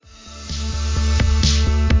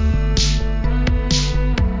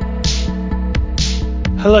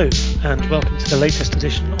Hello, and welcome to the latest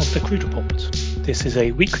edition of the Crude Report. This is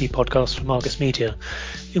a weekly podcast from Argus Media,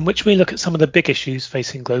 in which we look at some of the big issues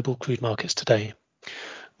facing global crude markets today.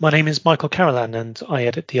 My name is Michael Carolan, and I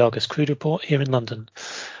edit the Argus Crude Report here in London.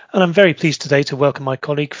 And I'm very pleased today to welcome my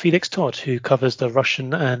colleague Felix Todd, who covers the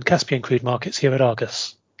Russian and Caspian crude markets here at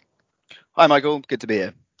Argus. Hi, Michael. Good to be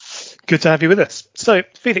here. Good to have you with us. So,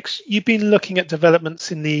 Felix, you've been looking at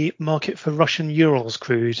developments in the market for Russian Urals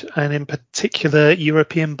crude, and in particular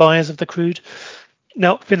European buyers of the crude.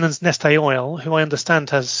 Now, Finland's Neste Oil, who I understand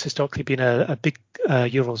has historically been a big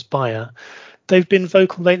Urals buyer, they've been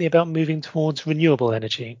vocal lately about moving towards renewable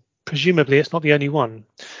energy. Presumably, it's not the only one.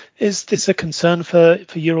 Is this a concern for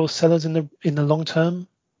Urals sellers in the long term?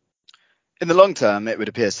 In the long term, it would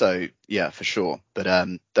appear so, yeah, for sure. But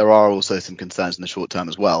there are also some concerns in the short term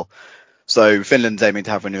as well. So Finland's aiming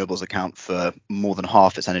to have renewables account for more than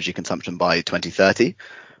half its energy consumption by 2030.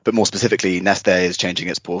 But more specifically, Neste is changing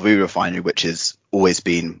its Porvoo refinery, which has always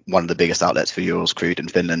been one of the biggest outlets for Urals crude in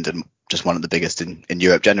Finland and just one of the biggest in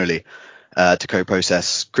Europe generally, to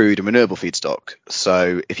co-process crude and renewable feedstock.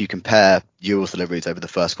 So if you compare Urals deliveries over the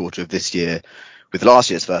first quarter of this year with last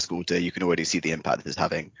year's first quarter, you can already see the impact this is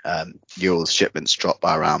having. Urals shipments dropped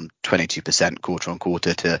by around 22% quarter on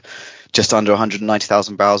quarter to just under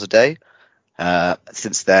 190,000 barrels a day.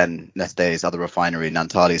 Since then, Neste's other refinery,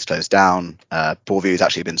 Naantali, is closed down. Porvoo has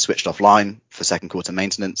actually been switched offline for second quarter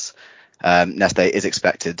maintenance. Neste is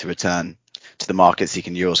expected to return to the market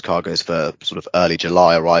seeking Urals cargoes for sort of early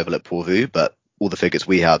July arrival at Porvoo, but all the figures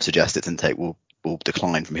we have suggest its intake will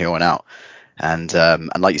decline from here on out. And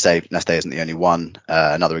like you say, Neste isn't the only one.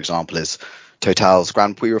 Another example is Total's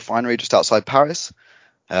Grand Puy refinery just outside Paris.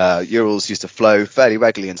 Urals used to flow fairly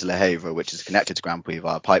regularly into Le Havre, which is connected to Grand Puy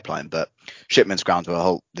via pipeline, but shipments ground to a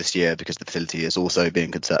halt this year because the facility is also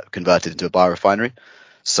being converted into a biorefinery.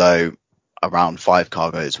 So around 5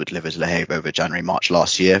 cargoes were delivered to Le Havre over January-March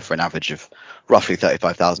last year for an average of roughly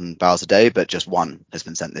 35,000 barrels a day, but just one has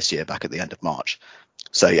been sent this year back at the end of March.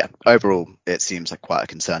 So yeah, overall, it seems like quite a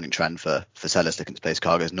concerning trend for sellers looking to place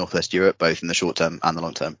cargoes in Northwest Europe, both in the short term and the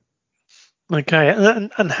long term. Okay,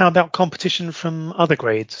 and how about competition from other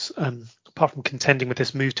grades? Apart from contending with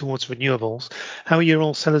this move towards renewables, how are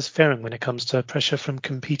Ural sellers faring when it comes to pressure from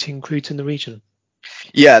competing crudes in the region?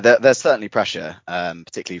 Yeah, there's certainly pressure,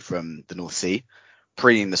 particularly from the North Sea.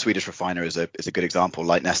 Preem, the Swedish refiner, is a good example.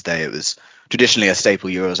 Like Neste, it was traditionally a staple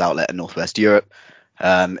Urals outlet in Northwest Europe.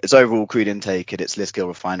 Its overall crude intake at its Lysekil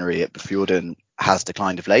refinery at Befjorden has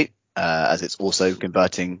declined of late, as it's also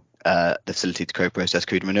converting the facility to co-process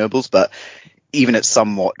crude and renewables. But even its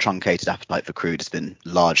somewhat truncated appetite for crude has been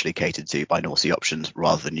largely catered to by North Sea options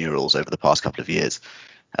rather than Urals over the past couple of years.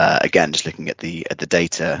 Again, just looking at the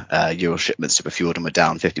data, Ural shipments to Befjorden were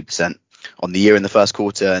down 50% on the year in the first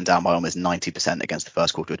quarter and down by almost 90% against the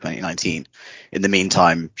first quarter of 2019. In the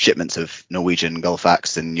meantime, shipments of Norwegian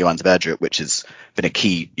Gulfax and Johan Sverdrup, which has been a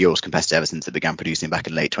key Urals competitor ever since it began producing back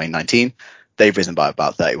in late 2019, they've risen by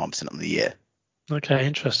about 31% on the year. Okay,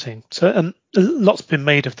 interesting. So lots been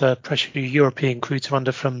made of the pressure European crudes are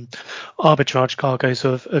under from arbitrage cargoes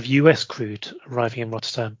of US crude arriving in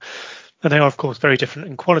Rotterdam. And they are, of course, very different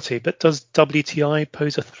in quality. But does WTI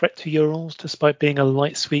pose a threat to Urals, despite being a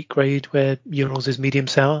light sweet grade where Urals is medium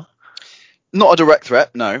sour? Not a direct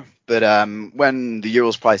threat, no. But when the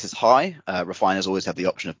Urals price is high, refiners always have the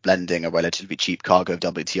option of blending a relatively cheap cargo of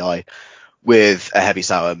WTI with a heavy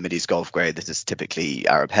sour Mideast Gulf grade that is typically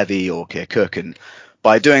Arab Heavy or Kirkuk. And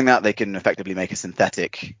by doing that, they can effectively make a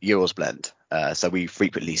synthetic Urals blend. So we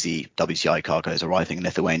frequently see WTI cargoes arriving in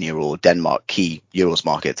Lithuania or Denmark, key Urals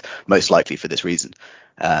markets, most likely for this reason.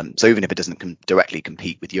 So even if it doesn't directly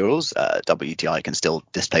compete with Urals, WTI can still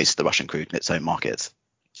displace the Russian crude in its own markets.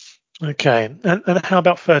 Okay, and how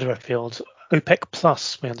about further afield? OPEC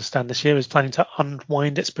Plus, we understand this year, is planning to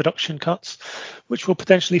unwind its production cuts, which will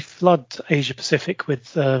potentially flood Asia Pacific with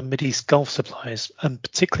Mideast Gulf supplies, and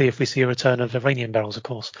particularly if we see a return of Iranian barrels, of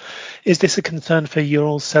course. Is this a concern for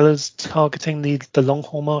Ural sellers targeting the long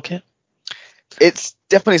haul market? It's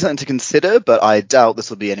definitely something to consider, but I doubt this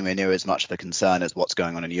will be anywhere near as much of a concern as what's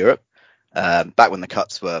going on in Europe. Back when the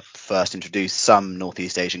cuts were first introduced, some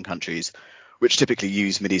Northeast Asian countries, which typically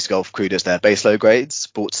use Mideast Gulf crude as their baseload grades,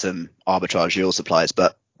 bought some arbitrage Urals supplies.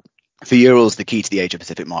 But for Urals, the key to the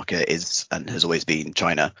Asia-Pacific market is and has always been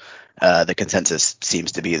China. The consensus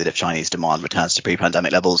seems to be that if Chinese demand returns to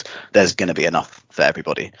pre-pandemic levels, there's going to be enough for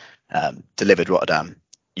everybody. Delivered Rotterdam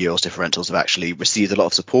Urals differentials have actually received a lot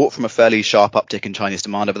of support from a fairly sharp uptick in Chinese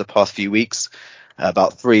demand over the past few weeks.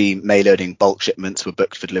 About 3 May loading bulk shipments were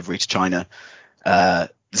booked for delivery to China.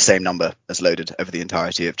 The same number as loaded over the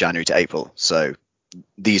entirety of January to April. So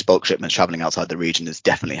these bulk shipments traveling outside the region is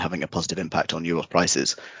definitely having a positive impact on Urals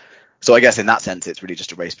prices. So I guess in that sense, it's really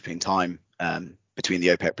just a race between time, between the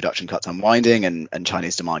OPEC production cuts unwinding and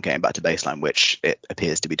Chinese demand getting back to baseline, which it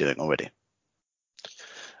appears to be doing already.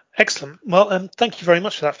 Excellent. Well, thank you very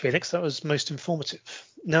much for that, Felix. That was most informative.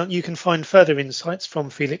 Now, you can find further insights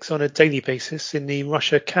from Felix on a daily basis in the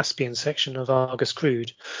Russia-Caspian section of Argus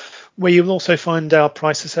Crude, where you will also find our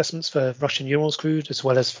price assessments for Russian Urals crude as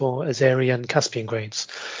well as for Azeri and Caspian grades.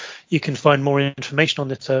 You can find more information on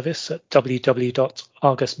this service at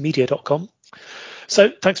www.argusmedia.com.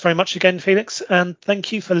 So thanks very much again, Felix, and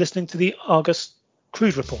thank you for listening to the Argus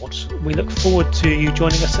Crude Report. We look forward to you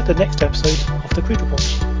joining us at the next episode of the Crude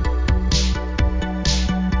Report.